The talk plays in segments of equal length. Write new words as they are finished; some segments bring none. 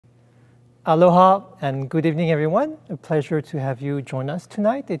Aloha and good evening, everyone. A pleasure to have you join us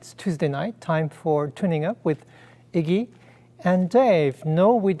tonight. It's Tuesday night, time for Tuning Up with Iggy and Dave.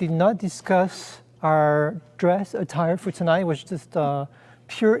 No, we did not discuss our dress attire for tonight. It was just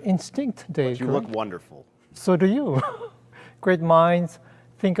pure instinct, Dave. But you look wonderful. So do you. Great minds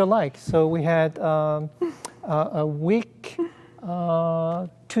think alike. So we had a week to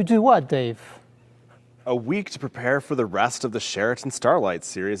do what, Dave? A week to prepare for the rest of the Sheraton Starlight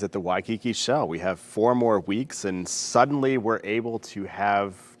series at the Waikiki Shell. We have 4 more weeks, and suddenly we're able to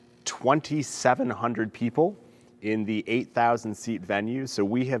have 2,700 people in the 8,000-seat venue. So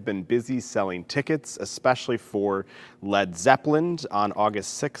we have been busy selling tickets, especially for Led Zeppelin on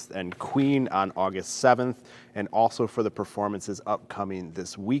August 6th and Queen on August 7th, and also for the performances upcoming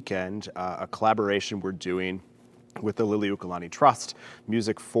this weekend, a collaboration we're doing with the Liliuokalani Trust,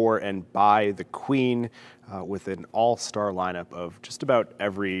 music for and by the Queen, with an all-star lineup of just about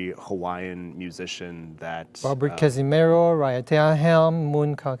every Hawaiian musician that... Robert Casimiro, Raiatea Helm,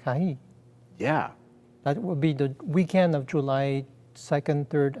 Moon Kakahi. Yeah. That will be the weekend of July 2nd,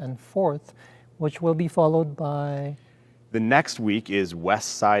 3rd, and 4th, which will be followed by... The next week is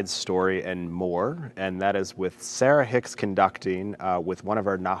West Side Story and More, and that is with Sarah Hicks conducting with one of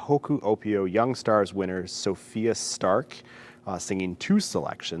our Nahoku Opio Young Stars winners, Sophia Stark, singing 2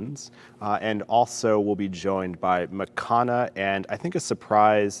 selections, and also we'll be joined by Makana and I think a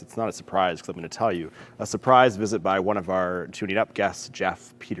surprise, it's not a surprise because I'm going to tell you, a surprise visit by one of our Tuning Up guests,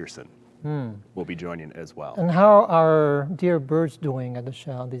 Jeff Peterson, will be joining as well. And how are dear birds doing at the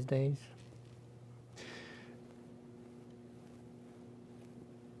Shell these days?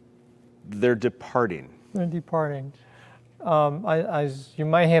 They're departing. They're departing. As you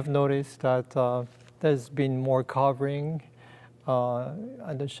might have noticed that there's been more covering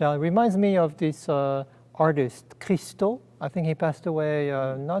at the Shell. It reminds me of this artist, Cristo. I think he passed away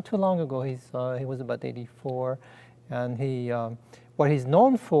not too long ago. He was about 84. And what he's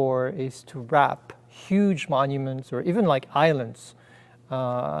known for is to wrap huge monuments or even like islands.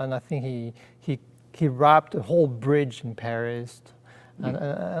 And I think he wrapped a whole bridge in Paris and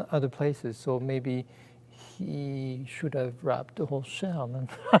other places. So maybe he should have wrapped the whole Shell. And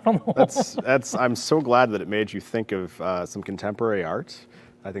I don't know. I'm so glad that it made you think of some contemporary art.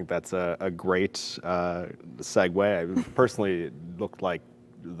 I think that's a great segue. I personally, it looked like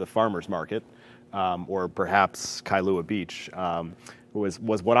the farmer's market, or perhaps Kailua Beach.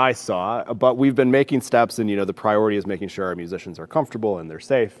 Was what I saw, but we've been making steps, and the priority is making sure our musicians are comfortable and they're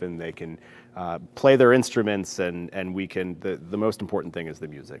safe and they can play their instruments, and we can. The most important thing is the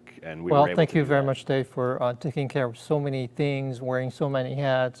music, and we. Well, were able thank to you do very that. much, Dave, for taking care of so many things, wearing so many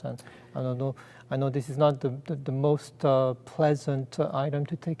hats, and I know this is not the most pleasant item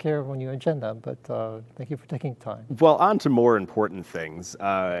to take care of on your agenda, but thank you for taking time. Well, on to more important things.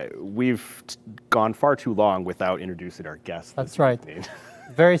 We've gone far too long without introducing our guests. That's right.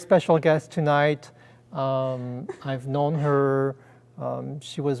 Very special guest tonight. I've known her.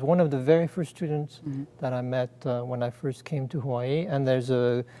 She was one of the very first students that I met when I first came to Hawaii, and there's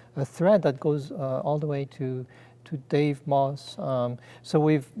a thread that goes all the way to Dave Moss. So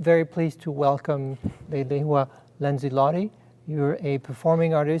we're very pleased to welcome Leilehua Lanzilotti. You're a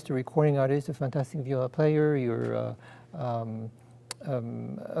performing artist, a recording artist, a fantastic viola player. You're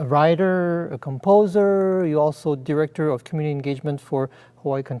a writer, a composer. You're also director of community engagement for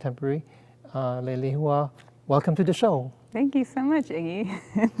Hawaii Contemporary. Leilehua, welcome to the show. Thank you so much, Iggy.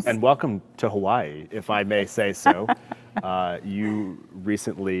 And welcome to Hawaii, if I may say so. You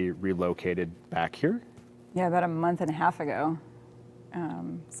recently relocated back here? Yeah, about a month and a half ago.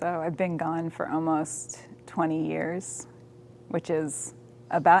 So I've been gone for almost 20 years, which is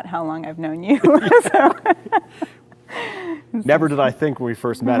about how long I've known you. Never did I think when we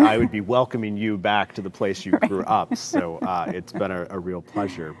first met I would be welcoming you back to the place you grew up. So it's been a real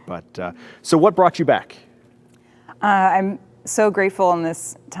pleasure. But so what brought you back? I'm so grateful in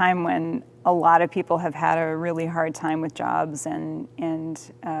this time when a lot of people have had a really hard time with jobs, and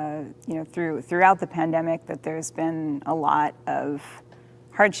throughout the pandemic, that there's been a lot of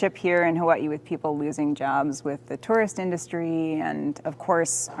hardship here in Hawaii with people losing jobs with the tourist industry, and of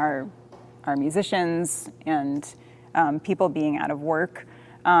course our musicians and people being out of work.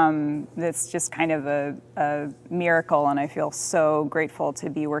 That's just kind of a miracle, and I feel so grateful to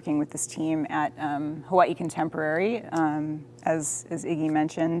be working with this team at Hawaii Contemporary, as Iggy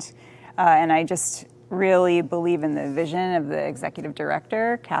mentioned. And I just really believe in the vision of the executive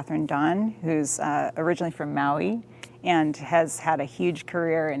director, Catherine Don, who's originally from Maui and has had a huge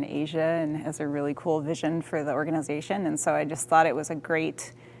career in Asia and has a really cool vision for the organization. And so I just thought it was a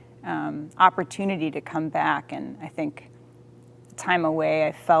great opportunity to come back. And I think the time away,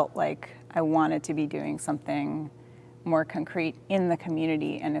 I felt like I wanted to be doing something more concrete in the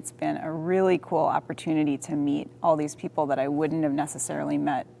community, and it's been a really cool opportunity to meet all these people that I wouldn't have necessarily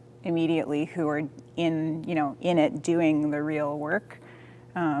met immediately, who are in it doing the real work.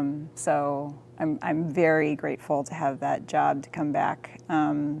 So I'm very grateful to have that job to come back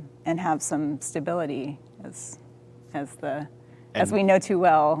and have some stability as we know too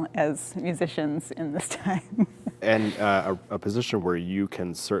well as musicians in this time. And a position where you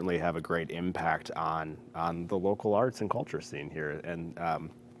can certainly have a great impact on the local arts and culture scene here. And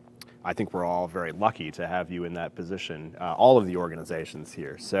I think we're all very lucky to have you in that position, all of the organizations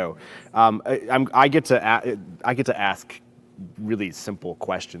here. So I get to ask really simple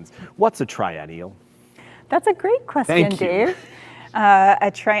questions. What's a triennial? That's a great question, Dave.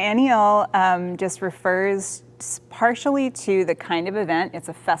 A triennial just refers partially to the kind of event. It's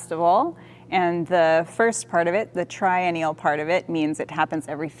a festival. And the first part of it, the triennial part of it, means it happens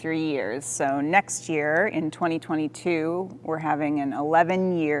every 3 years. So next year, in 2022, we're having an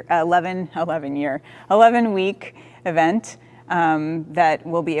 11-week event that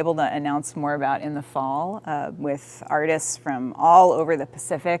we'll be able to announce more about in the fall with artists from all over the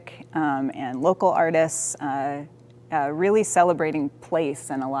Pacific and local artists, really celebrating place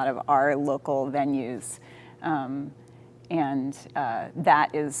and a lot of our local venues. And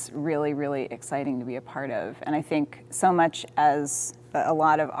that is really, really exciting to be a part of. And I think so much as a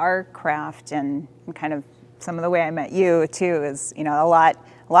lot of our craft and kind of some of the way I met you too is, a lot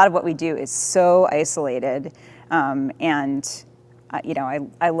of what we do is so isolated. I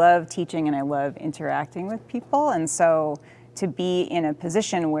love teaching and I love interacting with people. And so to be in a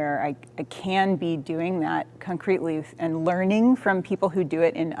position where I can be doing that concretely and learning from people who do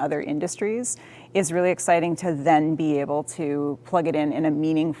it in other industries is really exciting, to then be able to plug it in a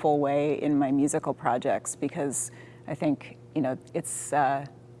meaningful way in my musical projects, because I think, it's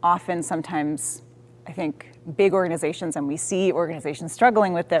often sometimes, I think, big organizations, and we see organizations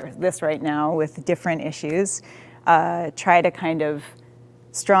struggling with this right now with different issues, try to kind of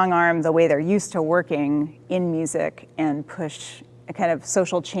strong arm the way they're used to working in music and push a kind of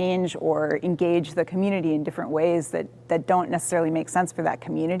social change or engage the community in different ways that don't necessarily make sense for that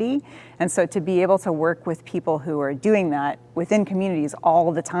community. And so to be able to work with people who are doing that within communities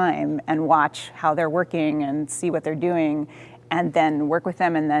all the time and watch how they're working and see what they're doing, and then work with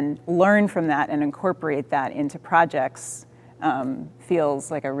them and then learn from that and incorporate that into projects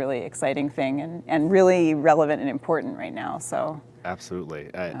feels like a really exciting thing and really relevant and important right now. So.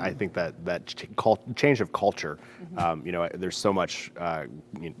 Absolutely. I think that change of culture, there's so much, I'm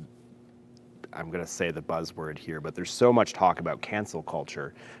going to say the buzzword here, but there's so much talk about cancel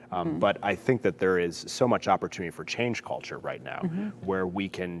culture. But I think that there is so much opportunity for change culture right now, where we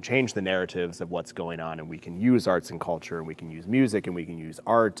can change the narratives of what's going on, and we can use arts and culture, and we can use music, and we can use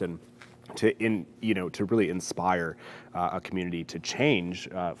art, and to really inspire a community to change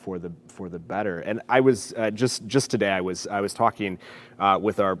for the better. And I was just today I was talking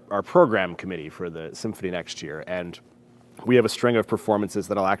with our program committee for the Symphony next year, and we have a string of performances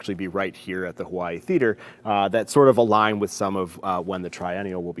that'll actually be right here at the Hawai'i Theater that sort of align with some of when the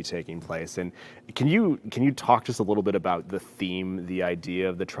triennial will be taking place. And can you talk just a little bit about the theme, the idea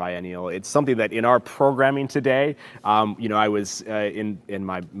of the triennial? It's something that in our programming today, I was in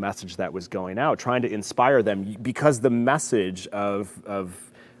my message that was going out trying to inspire them, because the message of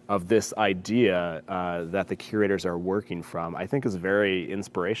this idea that the curators are working from, I think, is very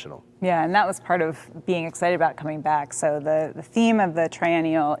inspirational. Yeah, and that was part of being excited about coming back. So the theme of the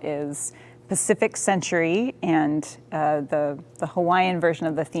triennial is Pacific Century, and the Hawaiian version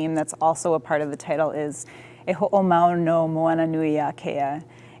of the theme that's also a part of the title is E Ho'omau no Moana Nui a Kea.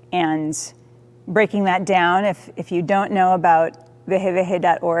 And breaking that down, if you don't know about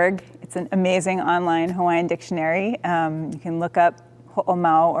wehewehe.org, it's an amazing online Hawaiian dictionary. You can look up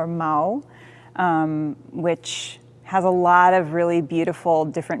Ho'omau or Mau, which has a lot of really beautiful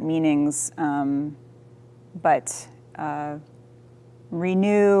different meanings, but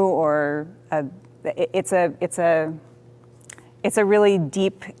renew, or it's a really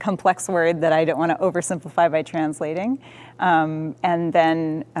deep, complex word that I don't want to oversimplify by translating. And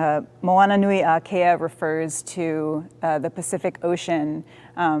then Moana Nui a Kea refers to the Pacific Ocean,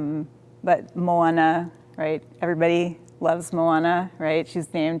 but Moana, right? Everybody loves Moana, right?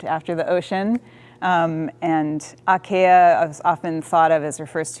 She's named after the ocean. And Akea is often thought of as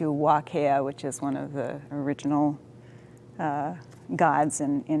refers to Wakea, which is one of the original gods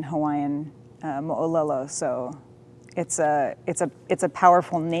in Hawaiian mo'olelo. So it's a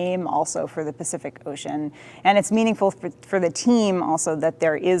powerful name also for the Pacific Ocean, and it's meaningful for the team also that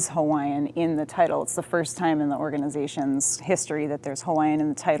there is Hawaiian in the title. It's the first time in the organization's history that there's Hawaiian in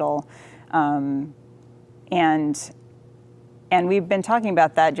the title, and we've been talking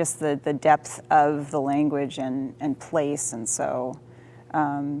about that, just the depth of the language and place, and so.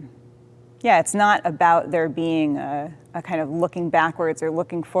 Yeah, it's not about there being a kind of looking backwards or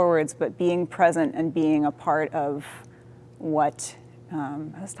looking forwards, but being present and being a part of what, I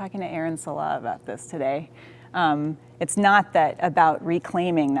was talking to Aaron Salah about this today. It's not that about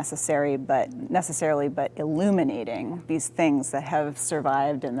reclaiming necessarily, but illuminating these things that have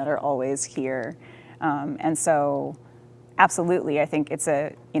survived and that are always here. And so, absolutely, I think it's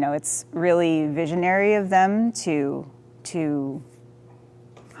it's really visionary of them to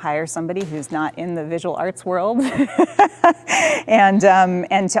hire somebody who's not in the visual arts world, and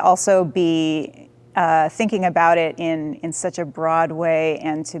to also be thinking about it in such a broad way,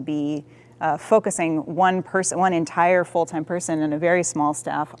 and to be focusing one entire full-time person and a very small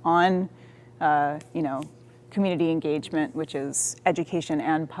staff on, community engagement, which is education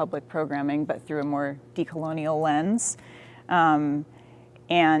and public programming, but through a more decolonial lens. And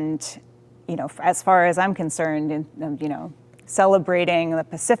as far as I'm concerned, celebrating the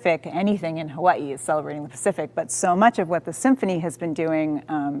Pacific, anything in Hawaii is celebrating the Pacific, but so much of what the Symphony has been doing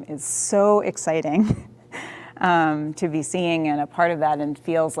is so exciting to be seeing and a part of that, and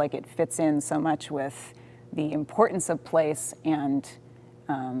feels like it fits in so much with the importance of place and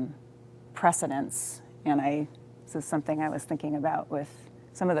precedence. And this is something I was thinking about with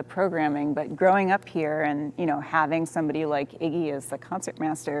some of the programming, but growing up here and having somebody like Iggy as the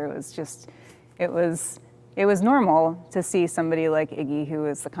concertmaster was just, it was normal to see somebody like Iggy who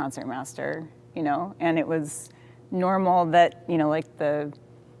was the concertmaster, and it was normal that, like the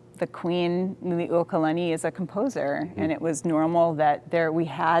Queen, Nuli'uokalani, is a composer, and it was normal that we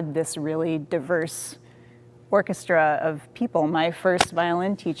had this really diverse orchestra of people. My first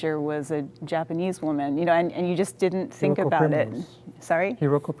violin teacher was a Japanese woman, and you just didn't think Hiroko about Primrose. it. Sorry?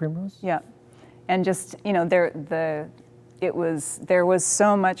 Hiroko Primrose? Yeah. And just, there was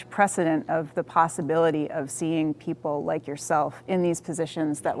so much precedent of the possibility of seeing people like yourself in these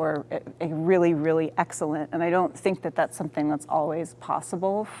positions that were really, really excellent. And I don't think that that's something that's always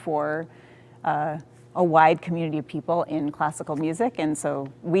possible for a wide community of people in classical music. And so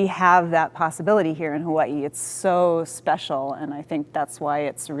we have that possibility here in Hawaii. It's so special, and I think that's why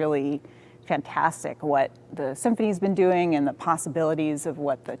it's really fantastic what the Symphony's been doing and the possibilities of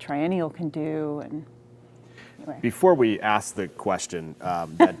what the Triennial can do. And anyway. Before we ask the question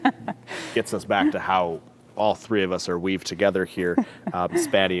that gets us back to how all three of us are weaved together here,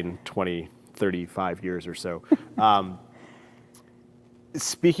 spanning 20, 35 years or so.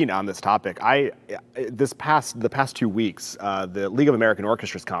 Speaking on this topic, the past 2 weeks, the League of American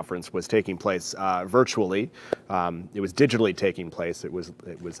Orchestras conference was taking place virtually. It was digitally taking place. It was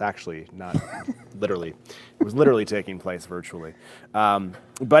actually not literally. It was literally taking place virtually.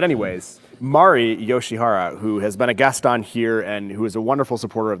 But anyways, Mari Yoshihara, who has been a guest on here and who is a wonderful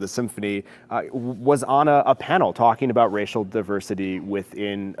supporter of the Symphony, was on a panel talking about racial diversity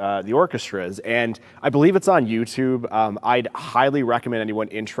within the orchestras. And I believe it's on YouTube. I'd highly recommend anyone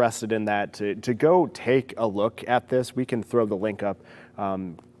interested in that to go take a look at this. We can throw the link up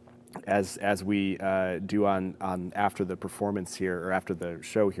as we do on after the performance here, or after the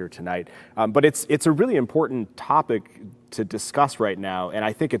show here tonight. But it's a really important topic to discuss right now, and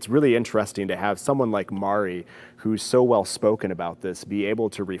I think it's really interesting to have someone like Mari, who's so well spoken about this, be able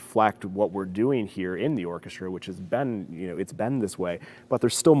to reflect what we're doing here in the orchestra, which has been, it's been this way, but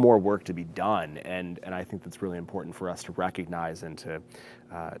there's still more work to be done, and I think that's really important for us to recognize and to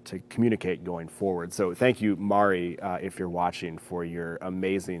communicate going forward. So thank you, Mari, if you're watching, for your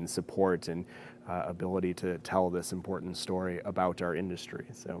amazing support and ability to tell this important story about our industry.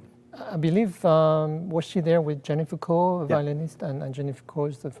 So. I believe, was she there with Jennifer Ko, a Yeah. violinist, and Jennifer Ko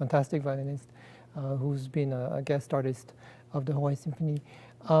is a fantastic violinist who's been a guest artist of the Hawaii Symphony.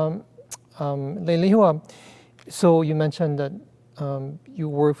 Leilehua, so you mentioned that you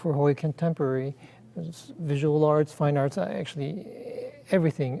work for Hawaii Contemporary, visual arts, fine arts, actually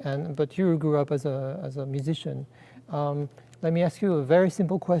everything, but you grew up as a musician. Let me ask you a very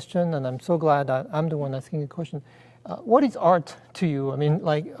simple question, and I'm so glad that I'm the one asking the question. What is art to you? I mean,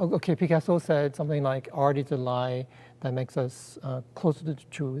 okay, Picasso said something like, art is a lie that makes us closer to the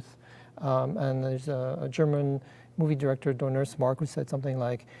truth. And there's a German movie director, Donner Smark, who said something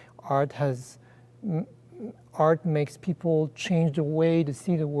like, art makes people change the way to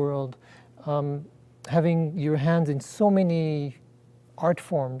see the world. Having your hands in so many art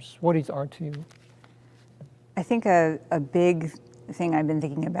forms, what is art to you? I think a big thing I've been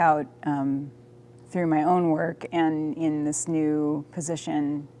thinking about through my own work and in this new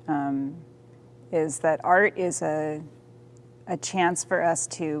position is that art is a chance for us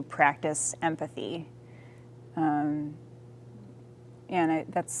to practice empathy.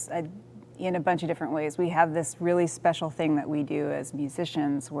 That's in a bunch of different ways. We have this really special thing that we do as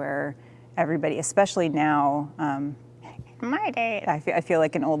musicians where everybody, especially now, my day, I feel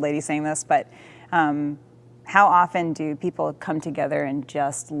like an old lady saying this, but how often do people come together and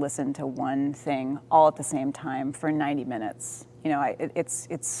just listen to one thing all at the same time for 90 minutes? You know, it's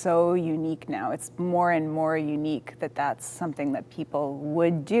so unique now. It's more and more unique that that's something that people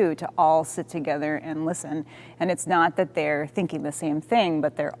would do, to all sit together and listen. And it's not that they're thinking the same thing,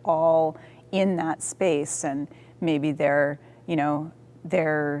 but they're all in that space, and maybe they're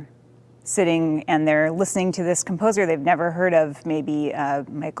sitting and they're listening to this composer they've never heard of, maybe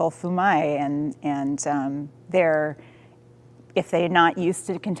Michael Foumai, and they're, if they're not used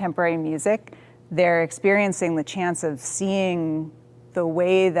to contemporary music, they're experiencing the chance of seeing the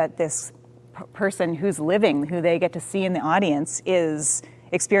way that this person who's living, who they get to see in the audience, is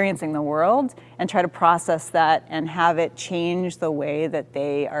experiencing the world, and try to process that and have it change the way that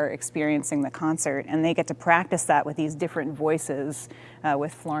they are experiencing the concert. And they get to practice that with these different voices,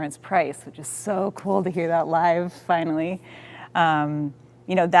 with Florence Price, which is so cool to hear that live finally.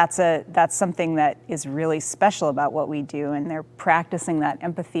 You know, that's something that is really special about what we do, and they're practicing that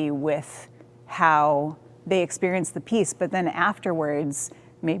empathy with how they experience the piece. But then afterwards,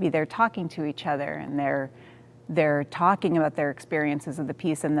 maybe they're talking to each other and they're talking about their experiences of the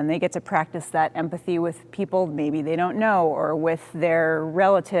piece, and then they get to practice that empathy with people maybe they don't know, or with their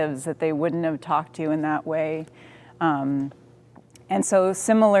relatives that they wouldn't have talked to in that way. And so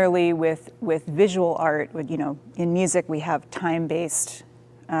similarly with visual art, you know, in music we have time-based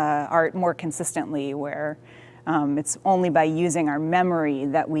art more consistently, where it's only by using our memory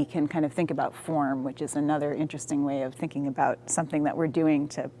that we can kind of think about form, which is another interesting way of thinking about something that we're doing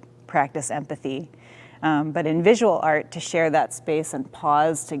to practice empathy. But in visual art, to share that space and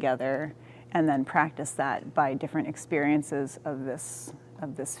pause together and then practice that by different experiences of this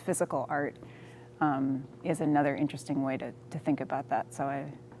physical art is another interesting way to think about that. So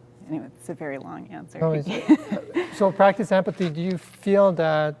anyway, it's a very long answer. So practice empathy, do you feel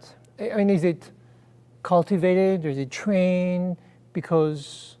that, I mean, is it cultivated, or is it trained?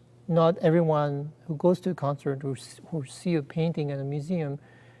 Because not everyone who goes to a concert or who see a painting at a museum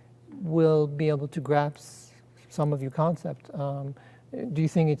will be able to grasp some of your concept. Do you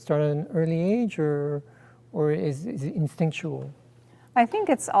think it started at an early age, or is it instinctual? I think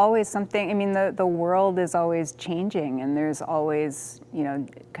it's always something. I mean, the world is always changing, and there's always, you know,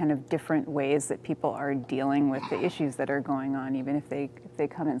 kind of different ways that people are dealing with the issues that are going on, even if they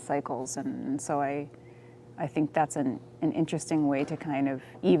come in cycles. And so I think that's an interesting way to kind of,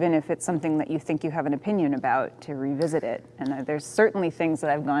 even if it's something that you think you have an opinion about, to revisit it. And there's certainly things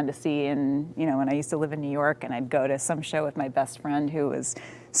that I've gone to see in, you know, when I used to live in New York, and I'd go to some show with my best friend who was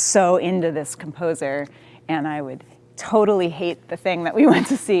so into this composer, and I would totally hate the thing that we went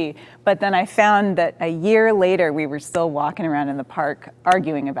to see. But then I found that a year later, we were still walking around in the park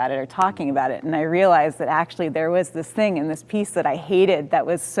arguing about it or talking about it. And I realized that actually there was this thing in this piece that I hated that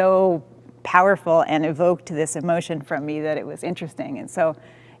was so powerful and evoked this emotion from me that it was interesting. And so,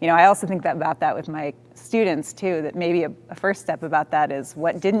 you know, I also think about that with my students too, that maybe a first step about that is,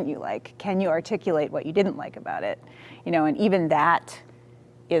 what didn't you like? Can you articulate what you didn't like about it? You know, and even that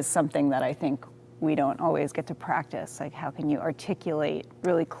is something that I think we don't always get to practice. Like, how can you articulate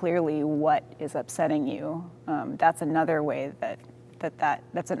really clearly what is upsetting you? That's another way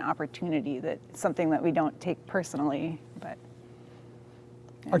that's an opportunity, that's something that we don't take personally, but.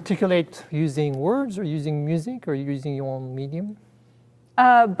 Yeah. Articulate using words, or using music, or using your own medium?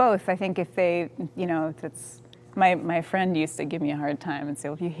 Both. I think if they, you know, it's, my friend used to give me a hard time and say,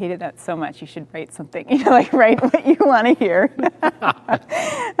 well, if you hated that so much, you should write something, you know, like write what you want to hear,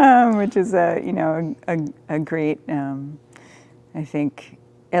 which is you know, a great, I think,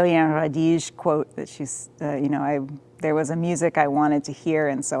 Eliane Radige quote that she's, you know, there was a music I wanted to hear,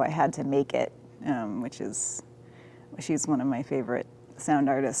 and so I had to make it, which is, she's one of my favorite sound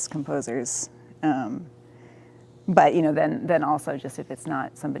artists, composers. But, you know, then also just if it's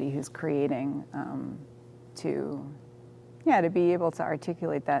not somebody who's creating, to be able to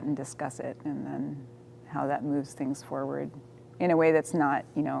articulate that and discuss it, and then how that moves things forward in a way that's not,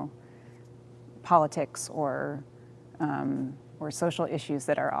 you know, politics or social issues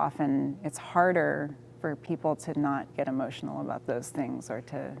that are often, it's harder for people to not get emotional about those things, or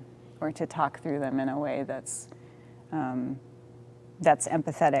to talk through them in a way that's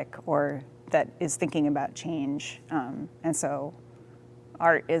empathetic, or that is thinking about change. And so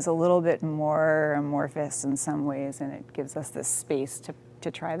art is a little bit more amorphous in some ways, and it gives us this space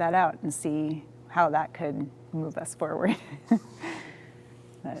to try that out and see how that could move us forward.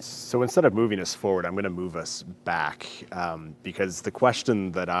 So instead of moving us forward, I'm going to move us back, because the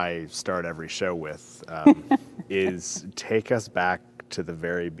question that I start every show with is take us back to the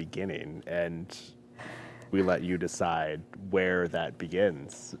very beginning, and we let you decide where that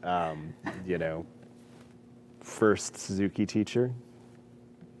begins. You know, first Suzuki teacher,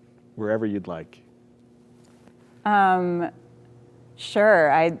 wherever you'd like.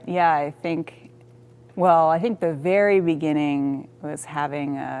 Sure. I think, well, I think the very beginning was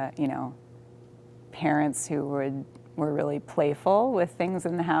having, parents who were really playful with things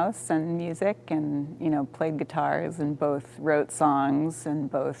in the house and music, and, played guitars and both wrote songs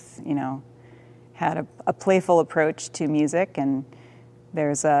and both, had a playful approach to music. And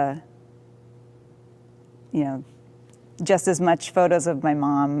there's just as much photos of my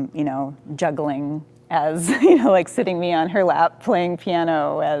mom, juggling as, like sitting me on her lap playing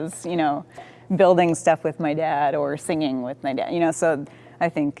piano, as, building stuff with my dad or singing with my dad, so I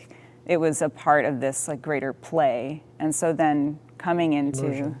think it was a part of this like greater play. And so then coming into,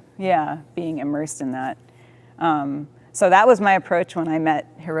 immersion. Being immersed in that. So that was my approach when I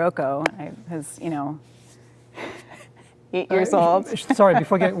met Hiroko. I was, 8 years old. Sorry,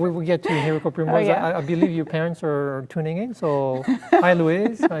 before we get to Hiroko Primrose, I believe your parents are tuning in. So, hi,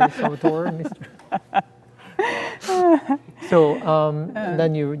 Luis. Hi, Salvatore, Mr. So,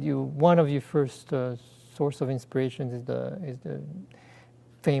 then you one of your first source of inspirations is the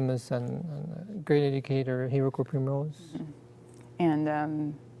famous and great educator Hiroko Primrose.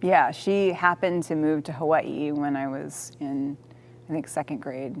 And she happened to move to Hawaii when I was in, I think, second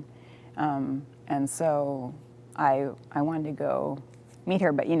grade, and so I wanted to go meet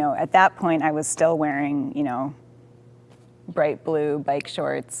her. But at that point I was still wearing bright blue bike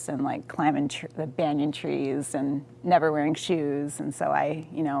shorts and like climbing the banyan trees and never wearing shoes. And so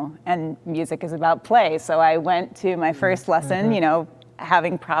and music is about play. So I went to my first lesson,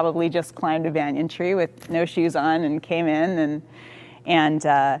 having probably just climbed a banyan tree with no shoes on, and came in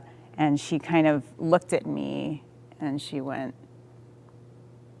and she kind of looked at me and she went,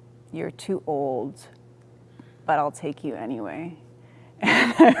 "You're too old, but I'll take you anyway."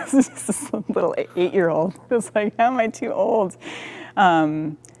 And I was just this little 8-year-old. I was like, how am I too old?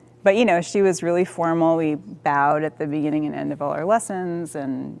 But she was really formal. We bowed at the beginning and end of all our lessons,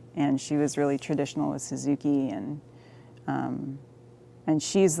 and she was really traditional with Suzuki, and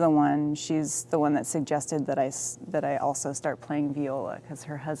she's the one that suggested that I also start playing viola, because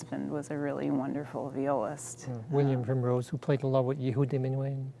her husband was a really wonderful violist. William Primrose, who played a lot with Yehudi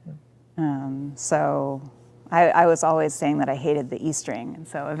Menuhin. So I was always saying that I hated the E string, and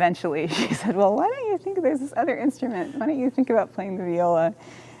so eventually she said, "Well, why don't you think there's this other instrument? Why don't you think about playing the viola?"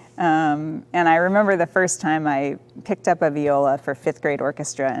 And I remember the first time I picked up a viola for fifth grade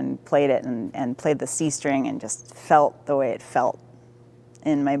orchestra and played it, and played the C string, and just felt the way it felt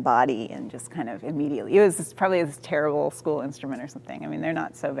in my body, and just kind of immediately. It was probably this terrible school instrument or something. I mean, they're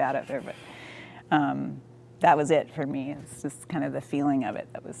not so bad out there, but that was it for me. It's just kind of the feeling of it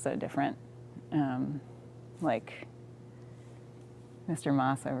that was so different. Like Mr.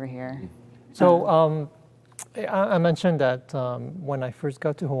 Moss over here. So I mentioned that when I first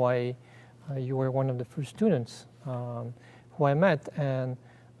got to Hawaii, you were one of the first students who I met. And,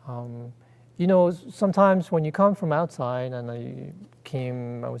 sometimes when you come from outside, and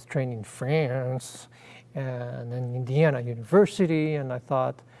I was trained in France and then Indiana University, and I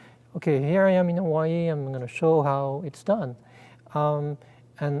thought, okay, here I am in Hawaii, I'm going to show how it's done.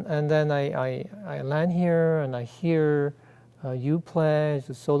 And then I land here, and I hear you play as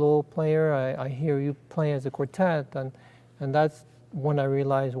a solo player. I hear you play as a quartet, and that's when I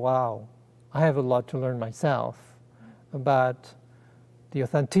realized, wow, I have a lot to learn myself about the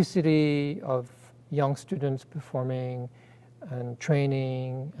authenticity of young students performing and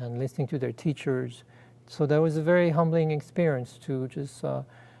training and listening to their teachers. So that was a very humbling experience to just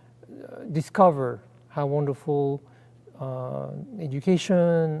discover how wonderful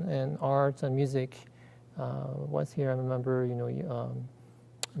education and arts and music was here. I remember,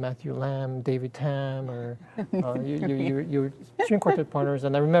 Matthew Lamb, David Tam, or your string quartet partners.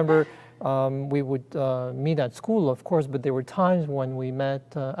 And I remember we would meet at school, of course, but there were times when we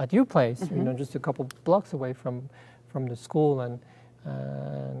met at your place, just a couple blocks away from the school, and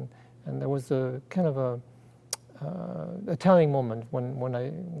there was a kind of a telling moment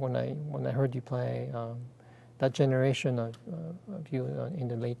when I heard you play. That generation of you in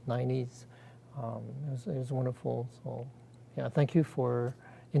the late 90s, it was wonderful. So, yeah, thank you for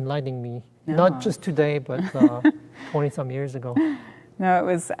enlightening me. No. Not just today, but 20-some years ago.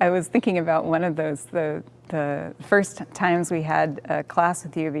 No, I was thinking about one of those, the first times we had a class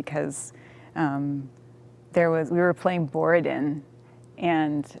with you, because we were playing Borodin,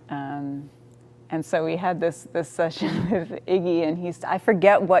 and so we had this session with Iggy, and I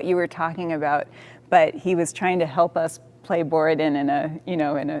forget what you were talking about, but he was trying to help us play Borodin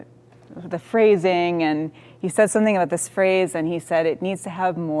in the phrasing, and he said something about this phrase, and he said it needs to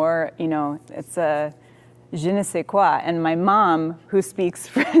have more, it's a je ne sais quoi. And my mom, who speaks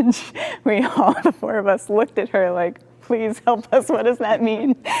French, the four of us looked at her like, please help us, what does that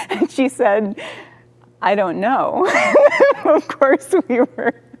mean? And she said, I don't know. Of course we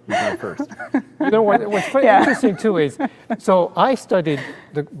were. First. What's interesting too is, so I studied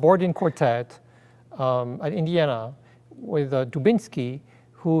the Borodin Quartet at Indiana with Dubinsky,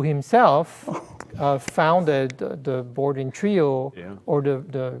 who himself founded the Borodin Trio, or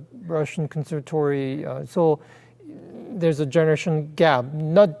the Russian Conservatory. So there's a generation gap,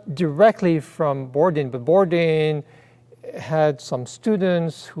 not directly from Borodin, but Borodin had some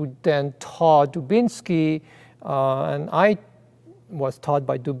students who then taught Dubinsky, and I was taught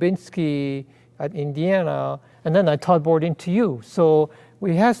by Dubinsky at Indiana, and then I taught Borodin to you. So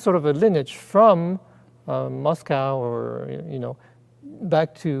we have sort of a lineage from Moscow, or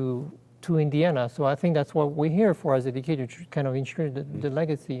back to Indiana. So I think that's what we're here for as educators, to kind of ensure the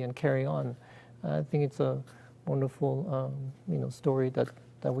legacy and carry on. I think it's a wonderful story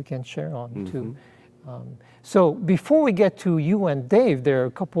that we can share on too. So before we get to you and Dave, there are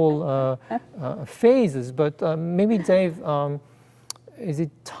a couple phases, but maybe Dave, is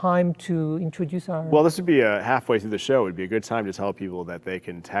it time to introduce our... Well, this would be halfway through the show. It would be a good time to tell people that they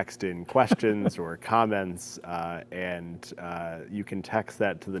can text in questions or comments, and you can text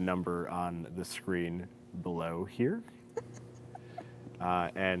that to the number on the screen below here.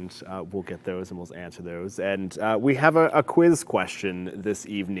 And we'll get those and we'll answer those. And we have a quiz question this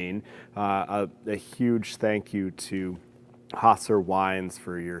evening. A huge thank you to Hasser Wines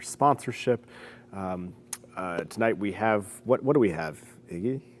for your sponsorship. Tonight we have, what do we have,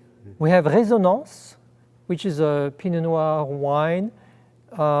 Iggy? We have Résonance, which is a Pinot Noir wine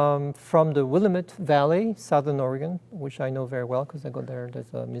from the Willamette Valley, Southern Oregon, which I know very well because I go there.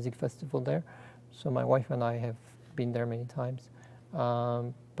 There's a music festival there. So my wife and I have been there many times.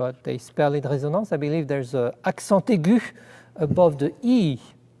 But they spell it Résonance. I believe there's an accent aigu above the E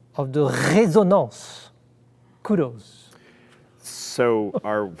of the Résonance. Kudos. So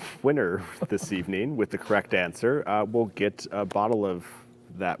our winner this evening with the correct answer will get a bottle of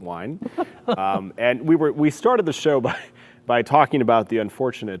that wine. And we started the show by talking about the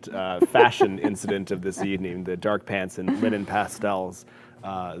unfortunate fashion incident of this evening, the dark pants and linen pastels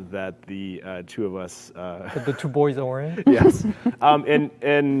that the two of us... the two boys are wearing? Yes.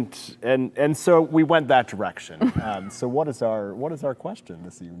 And so we went that direction. So what is our question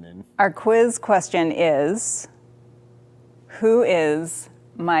this evening? Our quiz question is, who is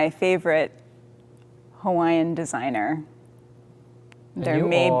my favorite Hawaiian designer? And there you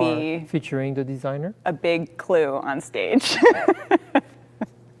may are be featuring the designer? a big clue on stage.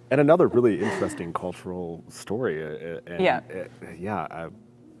 And another really interesting cultural story. Yes.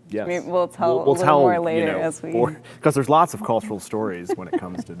 We'll tell a little more later as we... Because there's lots of cultural stories when it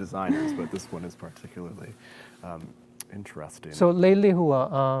comes to designers, but this one is particularly interesting. So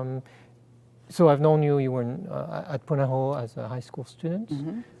Leilehua, so I've known you, you were at Punahou as a high school student.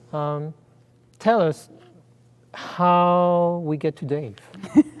 Mm-hmm. Tell us how we get to Dave.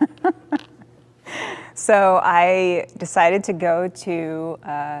 So I decided to go to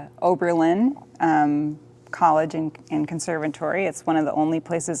Oberlin College and Conservatory. It's one of the only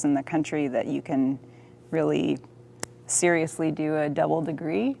places in the country that you can really seriously do a double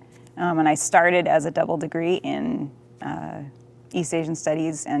degree. And I started as a double degree in East Asian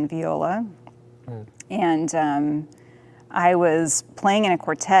Studies and viola. And I was playing in a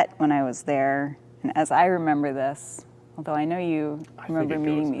quartet when I was there. And as I remember this, although I know you remember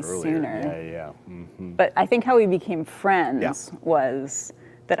meeting me sooner. Yeah. Mm-hmm. But I think how we became friends was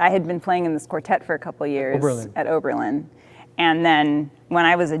that I had been playing in this quartet for a couple of years at Oberlin. And then when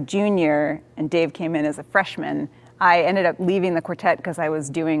I was a junior and Dave came in as a freshman, I ended up leaving the quartet because I was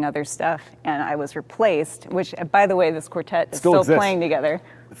doing other stuff and I was replaced, which, by the way, this quartet is still playing together.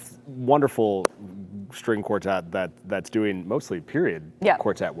 Wonderful string quartet that's doing mostly period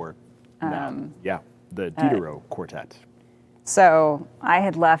quartet work now. The Diderot quartet. So I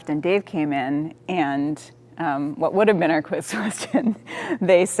had left and Dave came in, and what would have been our quiz question,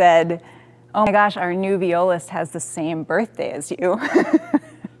 they said, oh my gosh, our new violist has the same birthday as you.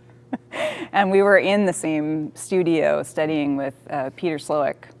 And we were in the same studio studying with Peter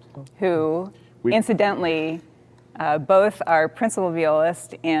Slowick, who, incidentally, both our principal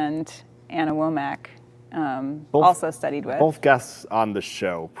violist and Anna Womack also studied with. Both guests on the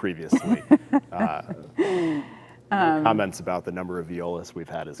show previously. Comments about the number of violists we've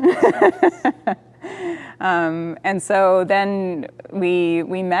had as guests. And so then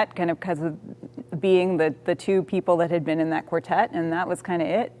we met kind of because of being the two people that had been in that quartet, and that was kind of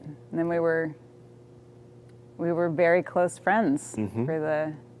it. And then we were very close friends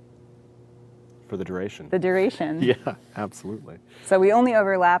for the duration. The duration. Yeah, absolutely. So we only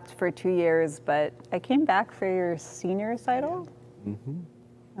overlapped for 2 years, but I came back for your senior recital.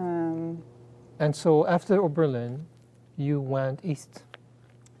 And so after Oberlin, you went east.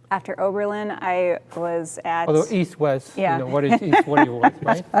 After Oberlin, I was at... Although east-west, yeah. you know, what is east, what is west,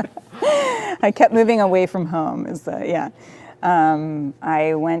 right? I kept moving away from home,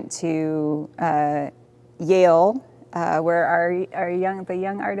 I went to Yale, where the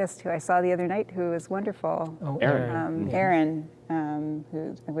young artist who I saw the other night, who was wonderful. Oh, Erin,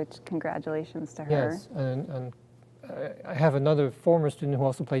 which congratulations to her. Yes, and I have another former student who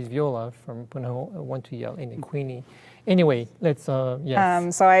also plays viola from when I went to Yale, in Queenie. Anyway, let's,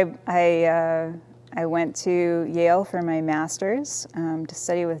 yes. So I went to Yale for my master's to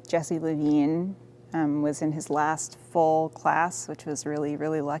study with Jesse Levine. Was in his last full class, which was really,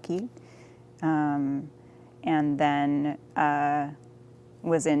 really lucky. And then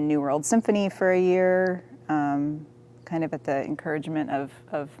was in New World Symphony for a year, kind of at the encouragement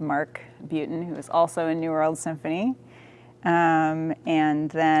of Mark Butin, who was also in New World Symphony. And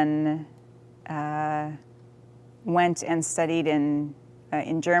then went and studied in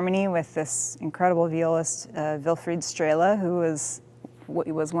Germany with this incredible violist, Wilfried Strehla, who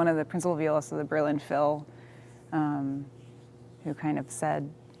was one of the principal violists of the Berlin Phil, who kind of said,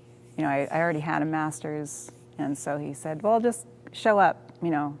 you know, I already had a master's, and so he said, well, just show up, you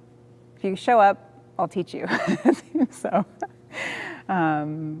know. If you show up, I'll teach you. So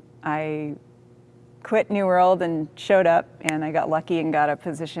I quit New World and showed up, and I got lucky and got a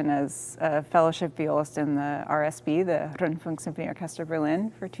position as a fellowship violist in the RSB, the Rundfunk Symphony Orchestra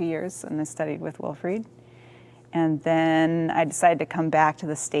Berlin, for 2 years, and I studied with Wilfried. And then I decided to come back to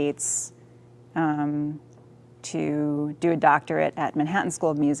the States to do a doctorate at Manhattan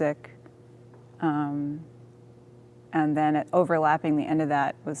School of Music. And then overlapping the end of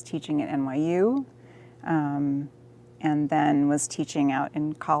that was teaching at NYU, and then was teaching out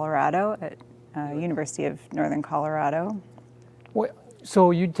in Colorado at University of Northern Colorado. Well,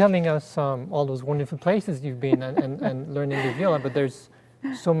 so you're telling us all those wonderful places you've been and learning the viola, but there's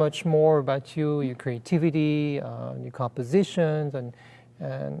so much more about you, your creativity, your compositions, and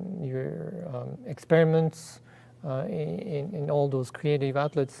your experiments in all those creative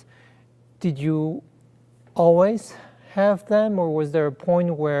outlets. Did you always have them, or was there a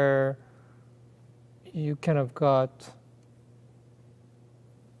point where you kind of got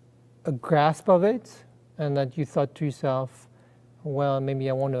a grasp of it and that you thought to yourself, well,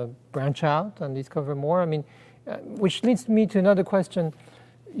 maybe I want to branch out and discover more? I mean, which leads me to another question.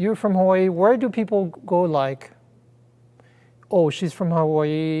 You're from Hawaii. Where do people go like, oh, she's from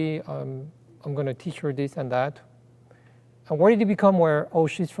Hawaii, I'm going to teach her this and that? And where did it become where, oh,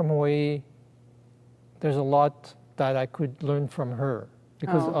 she's from Hawaii, there's a lot that I could learn from her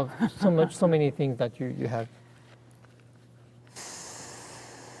because of so many things that you have?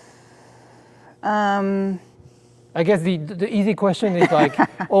 I guess the easy question is like,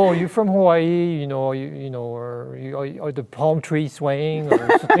 oh, you're from Hawaii, you know, or the palm tree swaying or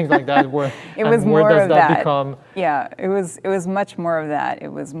things like that. Where it was more where does of that become? Yeah, it was much more of that.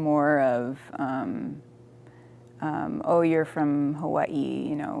 It was more of, oh, you're from Hawaii,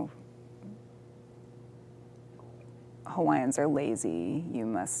 you know. Hawaiians are lazy. You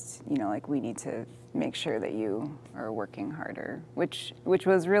must, you know, like we need to make sure that you are working harder, which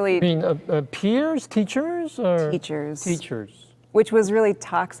was really... You mean peers, teachers? Or? Teachers. Teachers. Which was really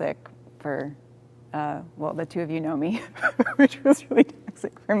toxic for, well, the two of you know me, which was really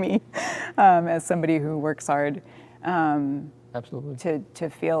toxic for me as somebody who works hard. Absolutely. To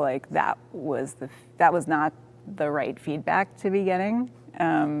feel like that was not the right feedback to be getting.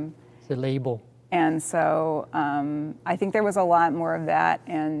 It's a label. And so I think there was a lot more of that.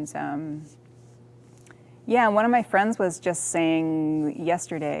 And yeah, one of my friends was just saying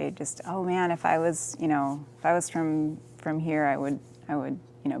yesterday, just, oh man, if I was from here, I would, you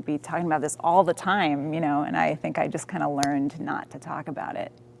know, be talking about this all the time, you know. And I think I just kind of learned not to talk about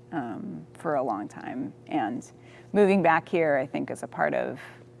it for a long time. And moving back here, I think, is a part of,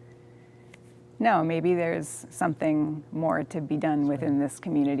 no, maybe there's something more to be done within this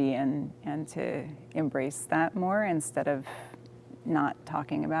community, and to embrace that more instead of not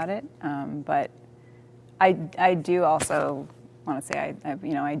talking about it. But I do also want to say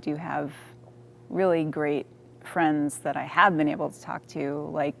I do have really great friends that I have been able to talk to,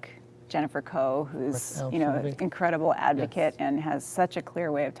 like Jennifer Coe, who's incredible advocate, yes, and has such a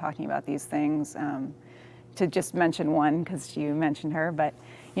clear way of talking about these things. To just mention one, because you mentioned her, but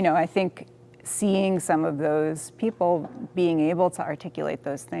I think seeing some of those people being able to articulate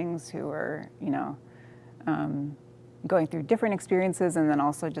those things, who are going through different experiences, and then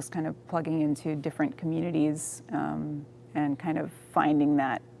also just kind of plugging into different communities, and kind of finding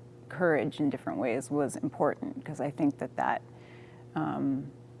that courage in different ways was important, because I think that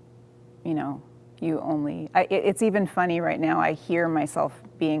it's even funny right now. I hear myself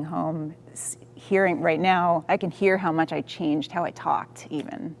being home, hearing right now, I can hear how much I changed how I talked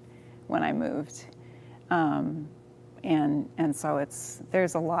even when I moved. And so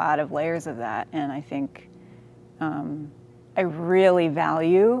there's a lot of layers of that, and I think I really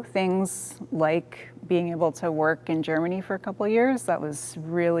value things like being able to work in Germany for a couple of years. That was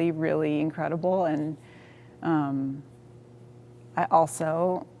really, really incredible, and I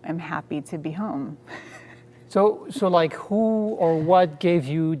also am happy to be home. So like, who or what gave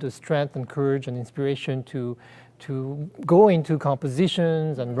you the strength and courage and inspiration to go into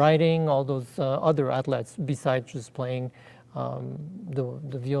compositions and writing, all those other outlets besides just playing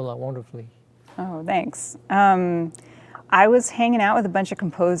the viola wonderfully? Oh, thanks. I was hanging out with a bunch of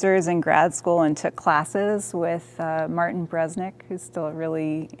composers in grad school and took classes with Martin Bresnik, who's still a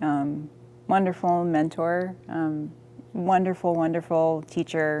really wonderful mentor, wonderful, wonderful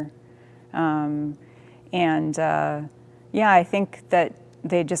teacher. I think that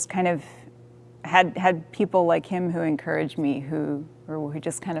they just kind of had people like him who encouraged me, who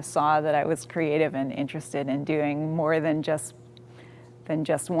just kind of saw that I was creative and interested in doing more than just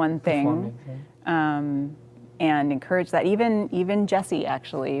one thing, and encouraged that. Even Jesse,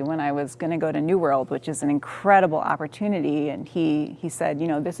 actually, when I was going to go to New World, which is an incredible opportunity, and he said,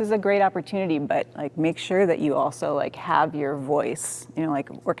 this is a great opportunity, but like, make sure that you also like have your voice. Like,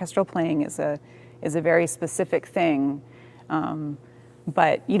 orchestral playing is a very specific thing.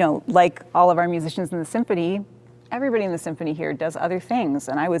 But like all of our musicians in the symphony, everybody in the symphony here does other things,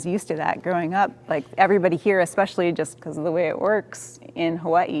 and I was used to that growing up. Like, everybody here, especially just because of the way it works in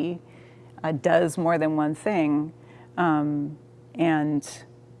Hawaii, does more than one thing. I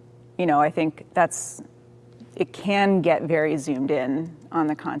think it can get very zoomed in on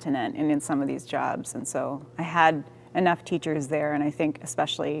the continent and in some of these jobs. And so I had enough teachers there, and I think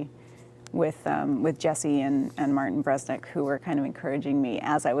especially with Jesse and Martin Bresnik, who were kind of encouraging me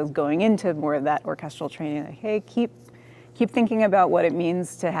as I was going into more of that orchestral training, like, hey, keep thinking about what it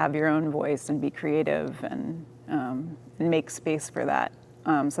means to have your own voice and be creative, and make space for that.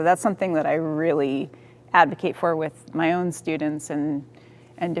 So that's something that I really advocate for with my own students, and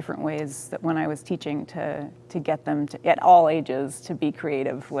different ways that when I was teaching to get them to, at all ages, to be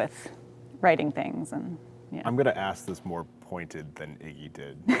creative with writing things. And yeah. I'm going to ask this more pointed than Iggy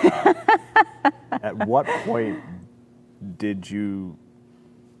did. At what point did you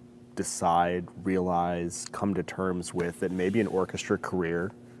decide, realize, come to terms with that maybe an orchestra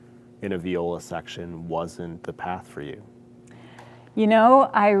career in a viola section wasn't the path for you?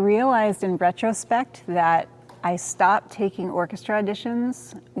 I realized in retrospect that I stopped taking orchestra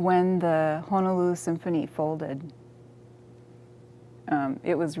auditions when the Honolulu Symphony folded.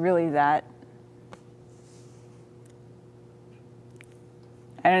 It was really that.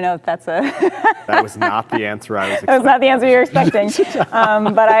 I don't know if that's a... That was not the answer I was expecting. That was not the answer you were expecting.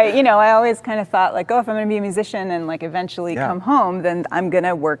 But I always kind of thought, like, oh, if I'm going to be a musician and like eventually come home, then I'm going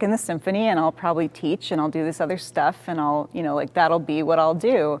to work in the symphony, and I'll probably teach, and I'll do this other stuff, and I'll, like, that'll be what I'll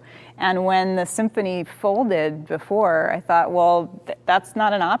do. And when the symphony folded before, I thought, well, that's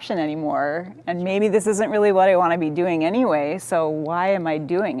not an option anymore, and maybe this isn't really what I want to be doing anyway, so why am I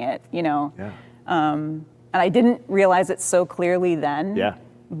doing it, Yeah. And I didn't realize it so clearly then. Yeah.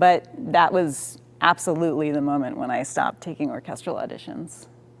 But that was absolutely the moment when I stopped taking orchestral auditions.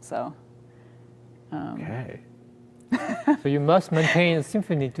 So. Okay. So you must maintain a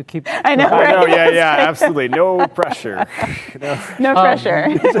symphony to keep. I know. Right? I know. Yeah. Absolutely. No pressure. No pressure.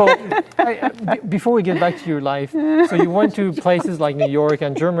 Before we get back to your life, so you went to places like New York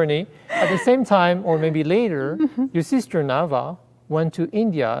and Germany. At the same time, or maybe later, your sister Nava went to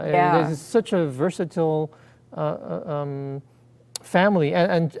India. Yeah. There's such a versatile family,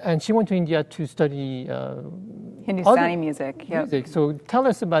 and she went to India to study Hindustani music. Yep. So tell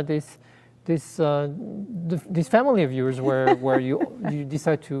us about this family of yours, where you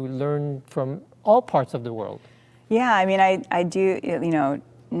decide to learn from all parts of the world. Yeah, I mean, I do, you know,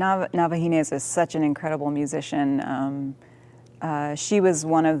 Navahines is such an incredible musician. She was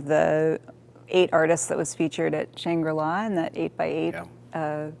one of the 8 artists that was featured at Shangri-La in that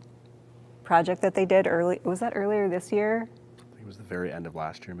 8x8 project that they did was that earlier this year? I think it was the very end of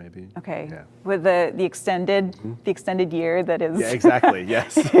last year, maybe. Okay. Yeah. With the extended year that is. Yeah, exactly.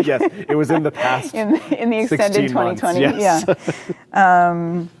 Yes. Yes. It was in the past. in the extended 2020. Months, yes.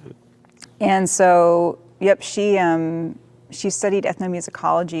 Yeah. And so, yep, she studied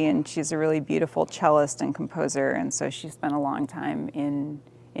ethnomusicology, and she's a really beautiful cellist and composer. And so she spent a long time in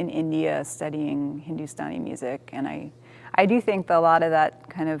India studying Hindustani music. And I do think that a lot of that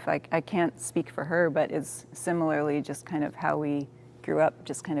kind of, I can't speak for her, but is similarly just kind of how we grew up,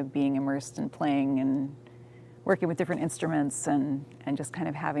 just kind of being immersed in playing and working with different instruments, and just kind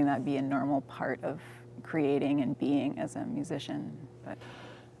of having that be a normal part of creating and being as a musician. But.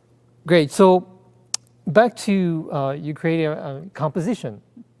 Great. So back to you created a composition.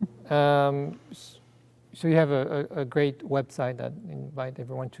 So you have a great website that invite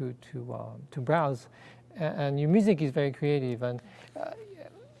everyone to browse, and your music is very creative, and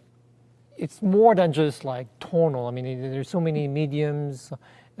it's more than just like tonal. I mean, there's so many mediums,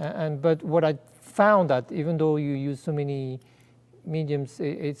 but what I found that even though you use so many mediums,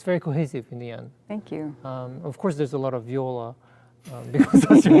 it's very cohesive in the end. Thank you. Of course, there's a lot of viola because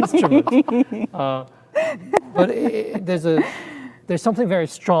that's your instrument, but there's something very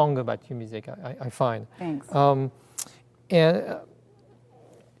strong about your music, I find. Thanks. And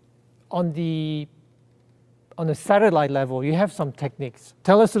on the satellite level, you have some techniques.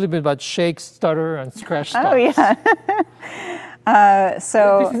 Tell us a little bit about shake, stutter, and scratch stops. Oh, yeah.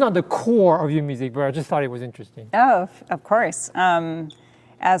 So this is not the core of your music, but I just thought it was interesting. Oh, of course.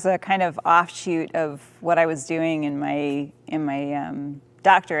 As a kind of offshoot of what I was doing in my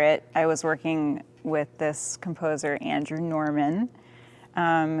doctorate, I was working with this composer, Andrew Norman,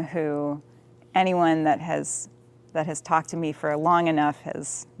 who anyone that has talked to me for long enough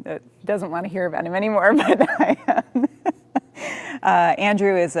doesn't want to hear about him anymore. But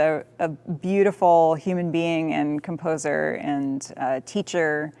Andrew is a beautiful human being and composer and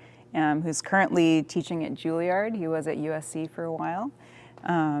teacher who's currently teaching at Juilliard. He was at USC for a while.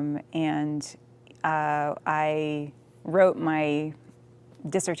 And I wrote my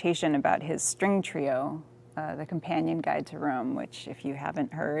dissertation about his string trio, The Companion Guide to Rome, which, if you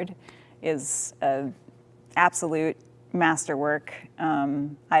haven't heard, is an absolute masterwork.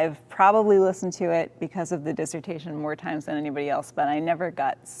 I've probably listened to it because of the dissertation more times than anybody else, but I never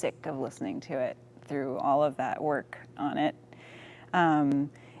got sick of listening to it through all of that work on it.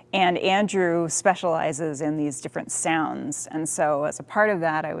 And Andrew specializes in these different sounds. And so as a part of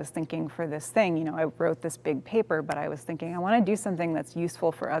that, I was thinking for this thing, you know, I wrote this big paper, but I was thinking I want to do something that's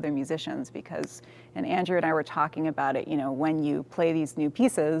useful for other musicians because, and Andrew and I were talking about it, you know, when you play these new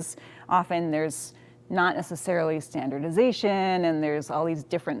pieces, often there's not necessarily standardization, and there's all these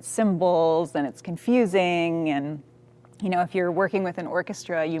different symbols, and it's confusing. And, you know, if you're working with an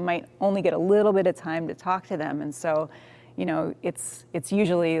orchestra, you might only get a little bit of time to talk to them. And so, you know, it's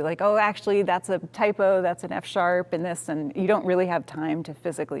usually like, oh, actually, that's a typo, that's an F sharp, and this, and you don't really have time to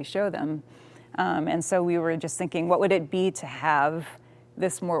physically show them. And so we were just thinking, what would it be to have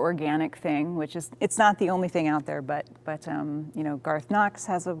this more organic thing, which is, it's not the only thing out there, but you know, Garth Knox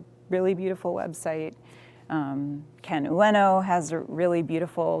has a really beautiful website. Ken Ueno has a really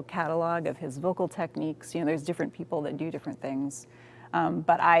beautiful catalog of his vocal techniques. You know, there's different people that do different things.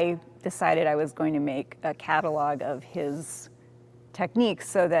 But I decided I was going to make a catalog of his techniques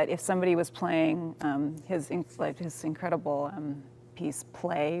so that if somebody was playing his incredible piece,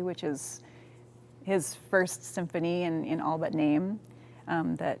 Play, which is his first symphony in all but name,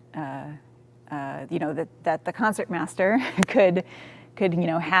 that you know, that the concertmaster could you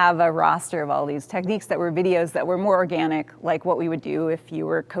know, have a roster of all these techniques that were videos that were more organic, like what we would do if you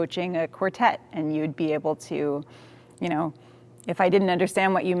were coaching a quartet, and you'd be able to, you know, if I didn't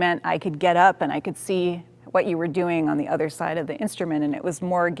understand what you meant, I could get up and I could see what you were doing on the other side of the instrument, and it was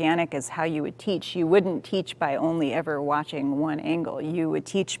more organic as how you would teach. You wouldn't teach by only ever watching one angle. You would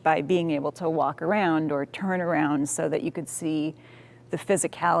teach by being able to walk around or turn around so that you could see the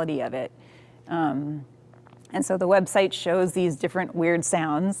physicality of it. And so the website shows these different weird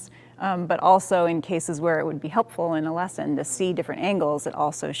sounds, but also in cases where it would be helpful in a lesson to see different angles, it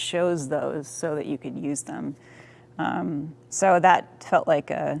also shows those so that you could use them. So that felt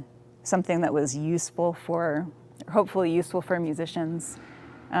like something that was useful for, hopefully useful for musicians,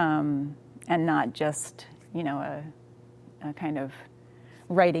 and not just, you know, a kind of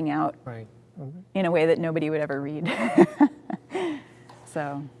writing out right. in a way that nobody would ever read.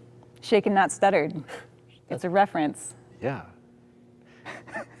 So, Shaken, not stuttered. It's a reference. Yeah.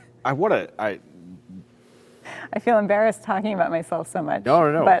 I feel embarrassed talking about myself so much.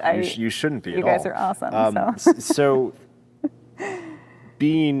 No. But you shouldn't be at all. You guys are awesome. So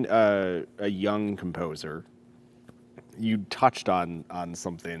being a young composer, you touched on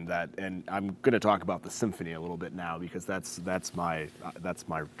something that, and I'm going to talk about the symphony a little bit now because that's my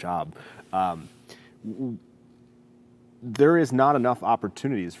job. There is not enough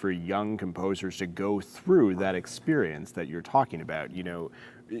opportunities for young composers to go through that experience that you're talking about. You know,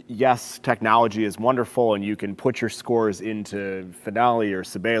 yes, technology is wonderful, and you can put your scores into Finale or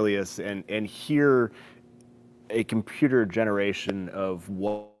Sibelius and hear a computer generation of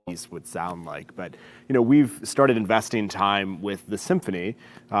what these would sound like. But you know, we've started investing time with the Symphony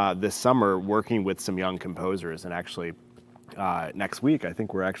this summer, working with some young composers, and actually next week I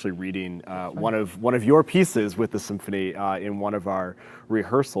think we're actually reading one of your pieces with the Symphony in one of our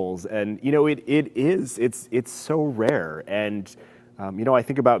rehearsals. And you know, it's so rare. And you know, I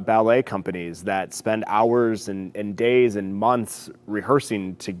think about ballet companies that spend hours and days and months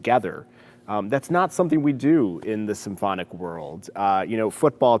rehearsing together. That's not something we do in the symphonic world. You know,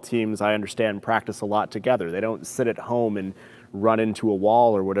 football teams, I understand, practice a lot together. They don't sit at home and run into a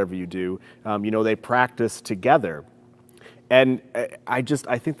wall or whatever you do. You know, they practice together. And I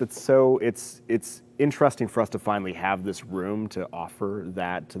think that's it's interesting for us to finally have this room to offer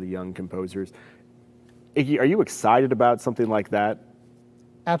that to the young composers. Iggy, are you excited about something like that?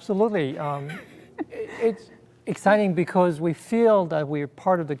 Absolutely. It's exciting because we feel that we're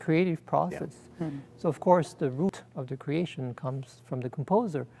part of the creative process. Yeah. So of course the root of the creation comes from the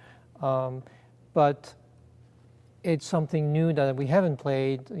composer, but it's something new that we haven't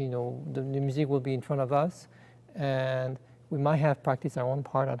played. You know, the music will be in front of us, and we might have practiced our own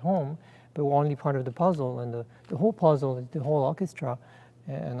part at home, but we're only part of the puzzle, and the whole puzzle is the whole orchestra.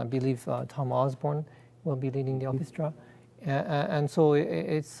 And I believe Tom Osborne will be leading the orchestra. And so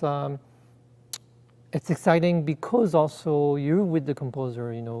it's exciting because also you're with the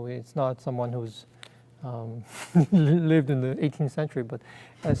composer, you know, it's not someone who's lived in the 18th century, but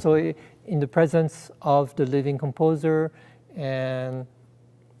so in the presence of the living composer, and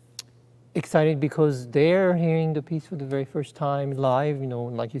excited because they're hearing the piece for the very first time live, you know,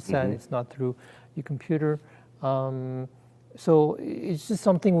 like you said, it's not through your computer. So it's just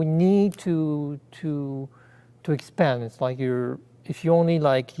something we need to expand. It's like if you only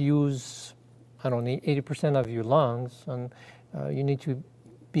like use, I don't know, 80% of your lungs, and you need to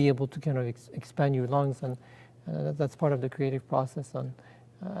be able to kind of expand your lungs, and that's part of the creative process, and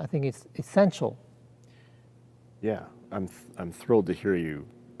I think it's essential. Yeah, I'm thrilled to hear you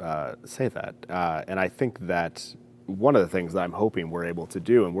say that, and I think that one of the things that I'm hoping we're able to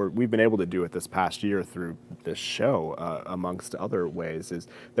do, and we've been able to do it this past year through this show, amongst other ways, is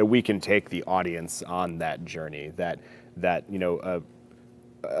that we can take the audience on that journey. That you know,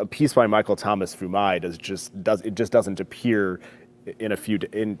 a piece by Michael Thomas Foumai doesn't appear in a few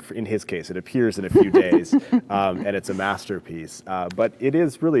in his case it appears in a few days, and it's a masterpiece. But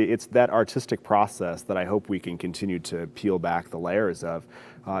it's that artistic process that I hope we can continue to peel back the layers of,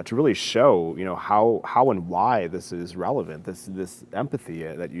 to really show, you know, how and why this is relevant. This empathy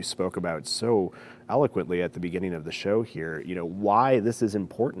that you spoke about so eloquently at the beginning of the show here. You know, why this is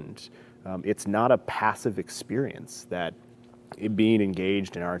important. It's not a passive experience, that being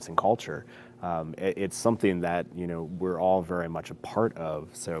engaged in arts and culture. It's something that, you know, we're all very much a part of.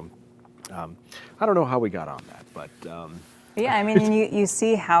 So I don't know how we got on that, but yeah, I mean, you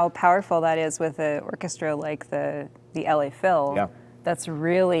see how powerful that is with an orchestra like the LA Phil. Yeah. That's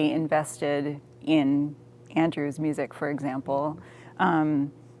really invested in Andrew's music, for example.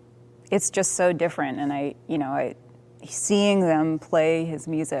 It's just so different, and seeing them play his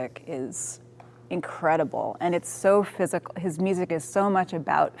music is incredible, and it's so physical. His music is so much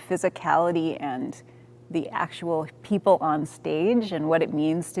about physicality and the actual people on stage and what it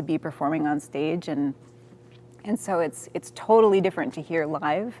means to be performing on stage, and so it's totally different to hear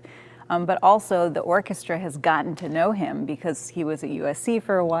live. But also the orchestra has gotten to know him because he was at USC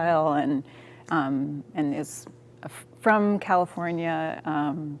for a while, and is from California,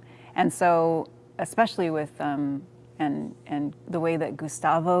 and so especially with and the way that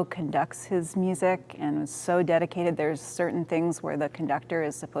Gustavo conducts his music and was so dedicated. There's certain things where the conductor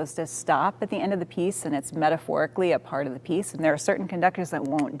is supposed to stop at the end of the piece, and it's metaphorically a part of the piece, and there are certain conductors that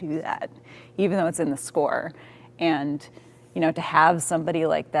won't do that, even though it's in the score. And you know, to have somebody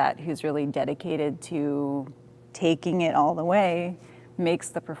like that who's really dedicated to taking it all the way makes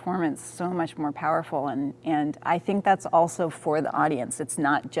the performance so much more powerful, and I think that's also for the audience. It's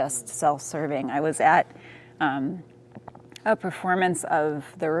not just self-serving. I was at a performance of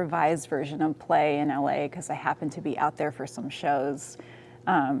the revised version of Play in LA because I happened to be out there for some shows.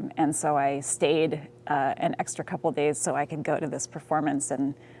 And so I stayed an extra couple days so I could go to this performance,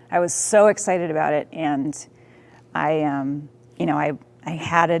 and I was so excited about it. And I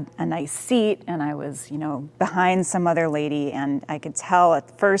had a nice seat, and I was, behind some other lady, and I could tell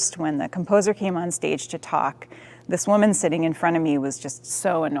at first when the composer came on stage to talk, this woman sitting in front of me was just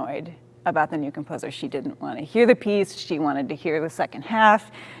so annoyed about the new composer. She didn't want to hear the piece. She wanted to hear the second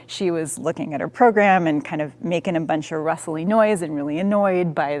half. She was looking at her program and kind of making a bunch of rustly noise and really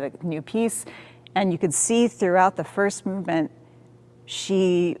annoyed by the new piece. And you could see throughout the first movement,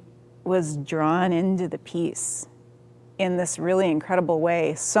 she was drawn into the piece in this really incredible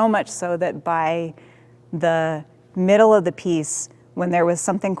way, so much so that by the middle of the piece, when there was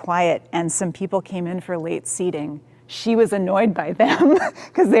something quiet and some people came in for late seating, she was annoyed by them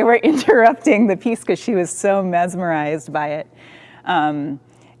because they were interrupting the piece because she was so mesmerized by it. And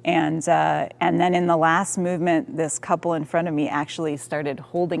then in the last movement, this couple in front of me actually started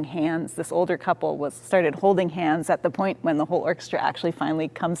holding hands. This older couple started holding hands at the point when the whole orchestra actually finally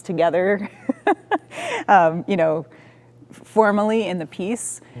comes together, formally in the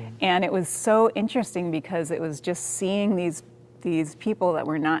piece. And it was so interesting because it was just seeing these people that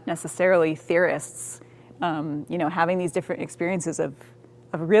were not necessarily theorists, having these different experiences of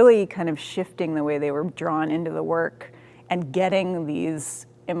really kind of shifting the way they were drawn into the work and getting these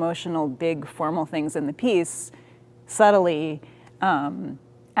emotional, big, formal things in the piece subtly. And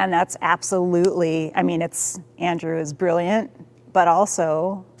that's absolutely, Andrew is brilliant, but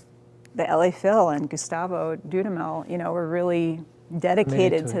also the LA Phil and Gustavo Dudamel, were really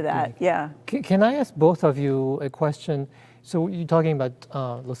dedicated to that. Yeah. Can I ask both of you a question? So you're talking about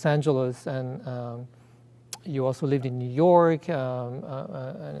Los Angeles, and you also lived in New York.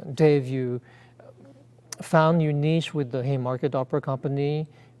 Dave, you found your niche with the Haymarket Opera Company,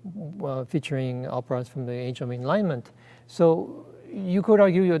 featuring operas from the age of enlightenment. So you could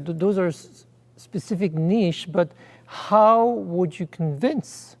argue those are specific niche, but how would you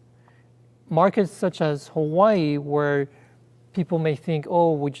convince markets such as Hawaii, where people may think,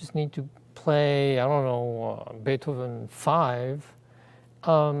 oh, we just need to play, I don't know, Beethoven 5,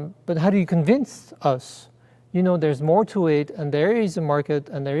 but how do you convince us? There's more to it, and there is a market,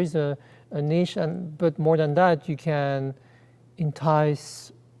 and there is a niche, but more than that, you can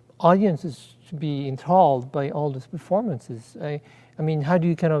entice audiences to be enthralled by all these performances. How do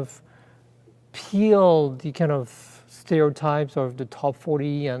you kind of peel the kind of stereotypes of the top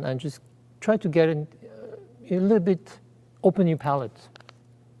 40 and just try to get a little bit, open your palette?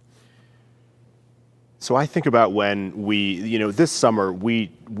 So I think about when we, this summer,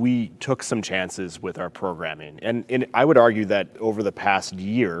 we took some chances with our programming. And I would argue that over the past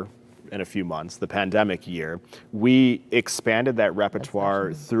year and a few months, the pandemic year, we expanded that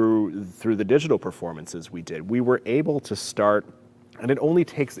repertoire through the digital performances we did. We were able to start, and it only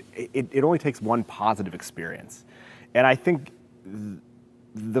takes one positive experience. And I think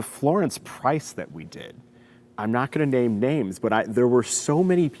the Florence price that we did, I'm not going to name names, but there were so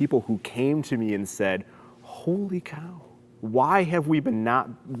many people who came to me and said, holy cow, why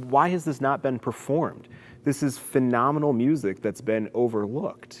has this not been performed? This is phenomenal music that's been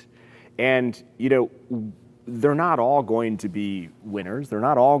overlooked. And, they're not all going to be winners. They're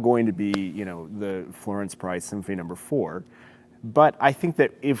not all going to be, the Florence Prize Symphony No. 4. But I think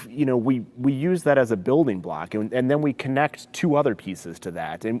that if, we use that as a building block, and then we connect two other pieces to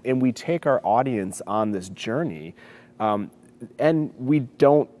that, and we take our audience on this journey, and we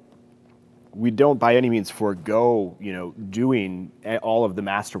don't by any means forego, doing all of the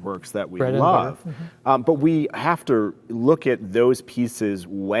masterworks that we love. But we have to look at those pieces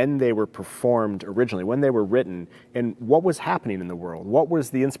when they were performed originally, when they were written, and what was happening in the world. What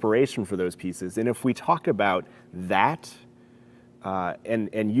was the inspiration for those pieces? And if we talk about that,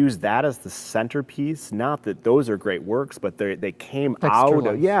 and use that as the centerpiece. Not that those are great works, but they came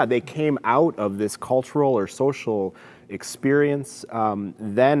out of this cultural or social experience.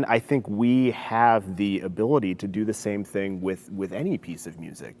 Then I think we have the ability to do the same thing with any piece of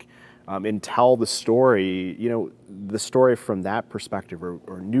music, and tell the story. The story from that perspective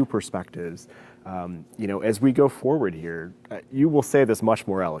or new perspectives. As we go forward here, you will say this much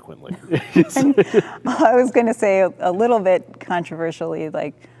more eloquently. I was going to say a little bit controversially,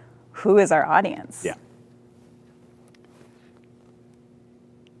 like, who is our audience? Yeah.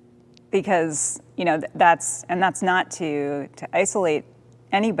 Because, that's not to isolate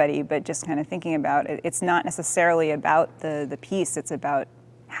anybody, but just kind of thinking about it. It's not necessarily about the piece. It's about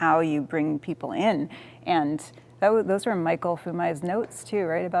how you bring people in. And those were Michael Foumai's notes too,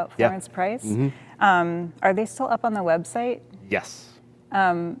 right, about Florence Price? Mm-hmm. Are they still up on the website? Yes.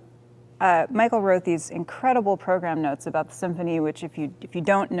 Michael wrote these incredible program notes about the symphony, which if you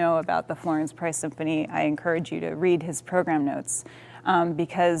don't know about the Florence Price Symphony, I encourage you to read his program notes,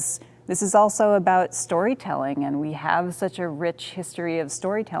 because this is also about storytelling, and we have such a rich history of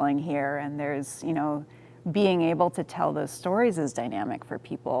storytelling here, and there's, you know, being able to tell those stories is dynamic for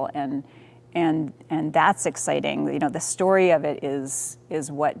people, and that's exciting. You know, the story of it is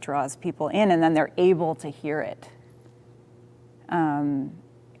what draws people in, and then they're able to hear it. And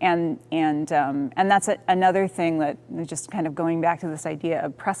that's another thing that, just kind of going back to this idea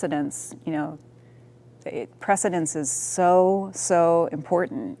of precedence, you know, precedence is so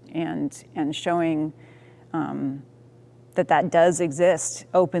important, and showing that does exist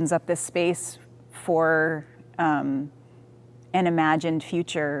opens up this space for an imagined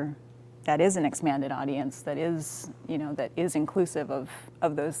future that is an expanded audience, that is, you know, that is inclusive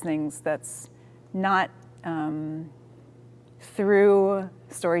of those things, that's not through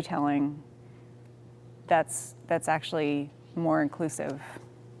storytelling, that's actually more inclusive.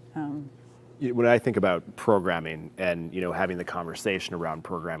 When I think about programming and, you know, having the conversation around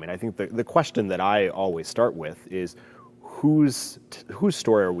programming, I think the question that I always start with is whose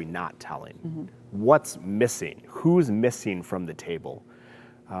story are we not telling? Mm-hmm. What's missing? Who's missing from the table?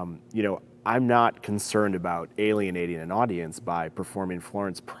 You know, I'm not concerned about alienating an audience by performing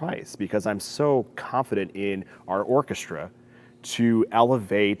Florence Price, because I'm so confident in our orchestra to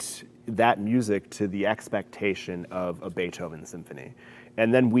elevate that music to the expectation of a Beethoven symphony.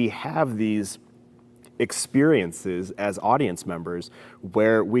 And then we have these experiences as audience members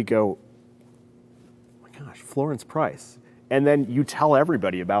where we go, oh my gosh, Florence Price. And then you tell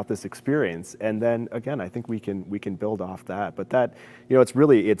everybody about this experience, and then again, I think we can build off that. But that, you know, it's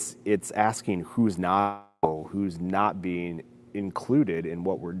really it's asking who's not being included in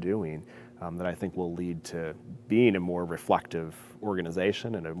what we're doing, that I think will lead to being a more reflective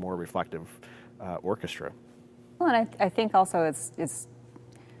organization and a more reflective orchestra. Well, and I think also it's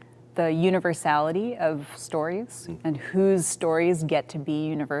the universality of stories, and whose stories get to be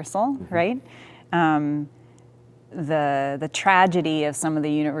universal, right? The tragedy of some of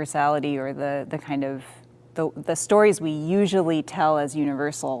the universality, or the kind of the stories we usually tell as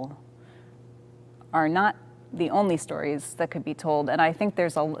universal, are not the only stories that could be told. And I think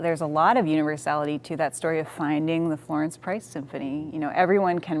there's a lot of universality to that story of finding the Florence Price Symphony. You know,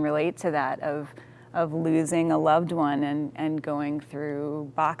 everyone can relate to that, of losing a loved one and going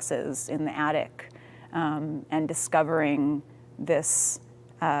through boxes in the attic, and discovering this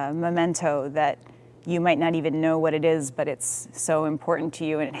memento that you might not even know what it is, but it's so important to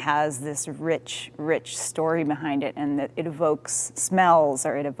you, and it has this rich story behind it, and that it evokes smells,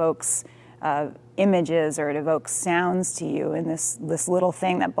 or it evokes images, or it evokes sounds to you, and this little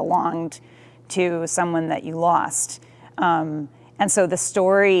thing that belonged to someone that you lost. And so the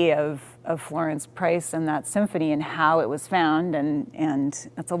story of Florence Price and that symphony, and how it was found, and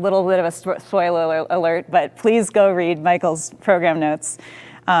it's a little bit of a spoiler alert, but please go read Michael's program notes.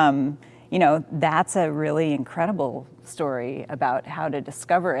 You know, that's a really incredible story about how to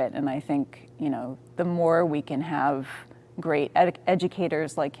discover it. And I think, you know, the more we can have great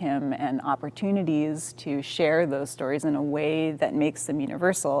educators like him and opportunities to share those stories in a way that makes them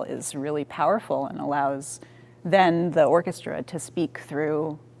universal is really powerful, and allows then the orchestra to speak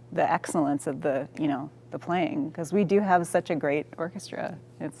through the excellence of the, you know, the playing, because we do have such a great orchestra.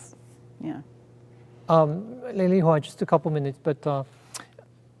 It's, yeah. Leilehua, just a couple minutes, but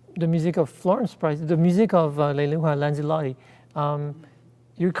the music of Florence Price, the music of Leilehua Lanzilotti,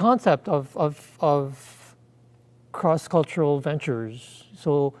 your concept of cross-cultural ventures.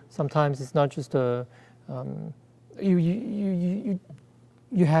 So sometimes it's not just a you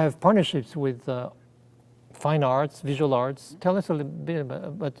have partnerships with fine arts, visual arts. Tell us a little bit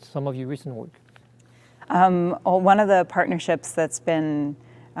about some of your recent work. Well, one of the partnerships that's been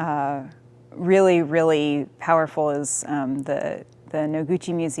really powerful is the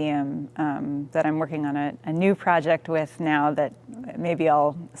Noguchi Museum, that I'm working on a new project with now, that maybe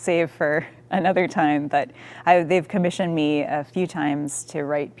I'll save for another time. But they've commissioned me a few times to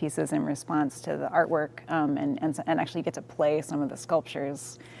write pieces in response to the artwork, and actually get to play some of the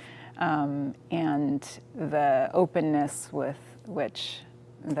sculptures, and the openness with which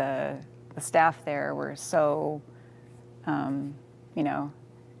the staff there were so, you know,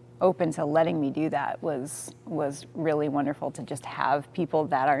 open to letting me do that was really wonderful, to just have people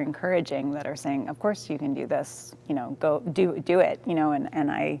that are encouraging, that are saying, of course you can do this, you know, go do it, you know,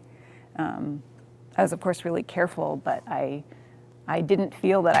 and I was of course really careful, but I I didn't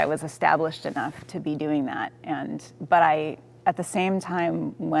feel that I was established enough to be doing that. But I, at the same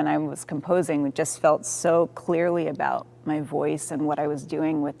time, when I was composing, just felt so clearly about my voice and what I was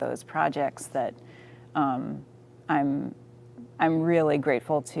doing with those projects that I'm really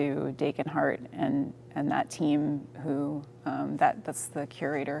grateful to Dakin Hart and that team who that's the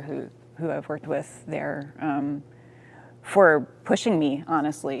curator who I've worked with there for pushing me,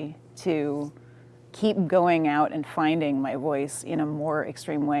 honestly, to keep going out and finding my voice in a more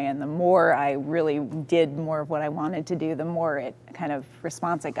extreme way. And the more I really did more of what I wanted to do, the more it kind of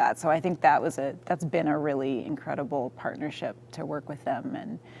response I got. So I think that's been a really incredible partnership to work with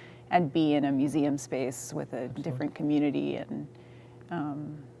them and be in a museum space with a different community. And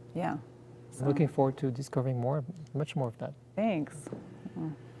yeah. So. Looking forward to discovering much more of that. Thanks.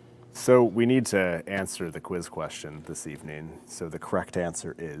 So we need to answer the quiz question this evening. So the correct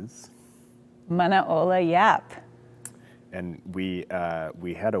answer is? Manaola Yap. And we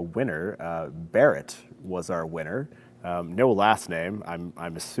had a winner. Barrett was our winner. No last name.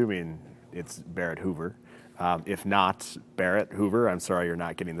 I'm assuming it's Barrett Hoover. If not Barrett Hoover, I'm sorry you're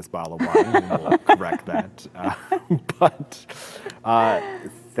not getting this bottle of wine. We'll correct that. But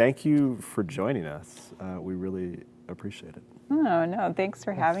thank you for joining us. We really appreciate it. Oh, no, thanks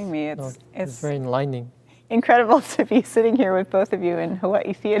for having me. It's very enlightening. Incredible to be sitting here with both of you in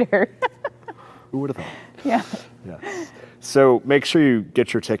Hawai'i theater. Who would have thought? Yeah. Yes. So make sure you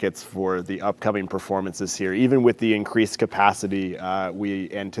get your tickets for the upcoming performances here. Even with the increased capacity,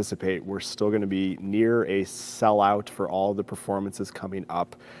 we anticipate we're still going to be near a sellout for all the performances coming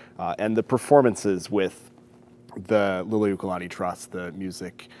up. And the performances with the Liliuokalani Trust, the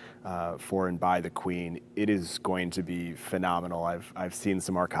music for and by the Queen, it is going to be phenomenal. I've seen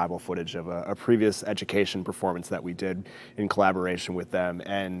some archival footage of a previous education performance that we did in collaboration with them,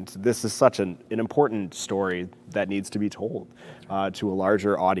 and this is such an important story that needs to be told to a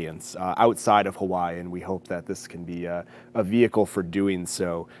larger audience outside of Hawaii, and we hope that this can be a vehicle for doing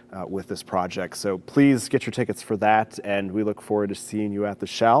so with this project. So please get your tickets for that, and we look forward to seeing you at the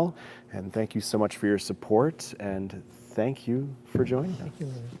Shell, and thank you so much for your support, and thank you for joining us. Thank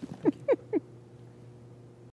you.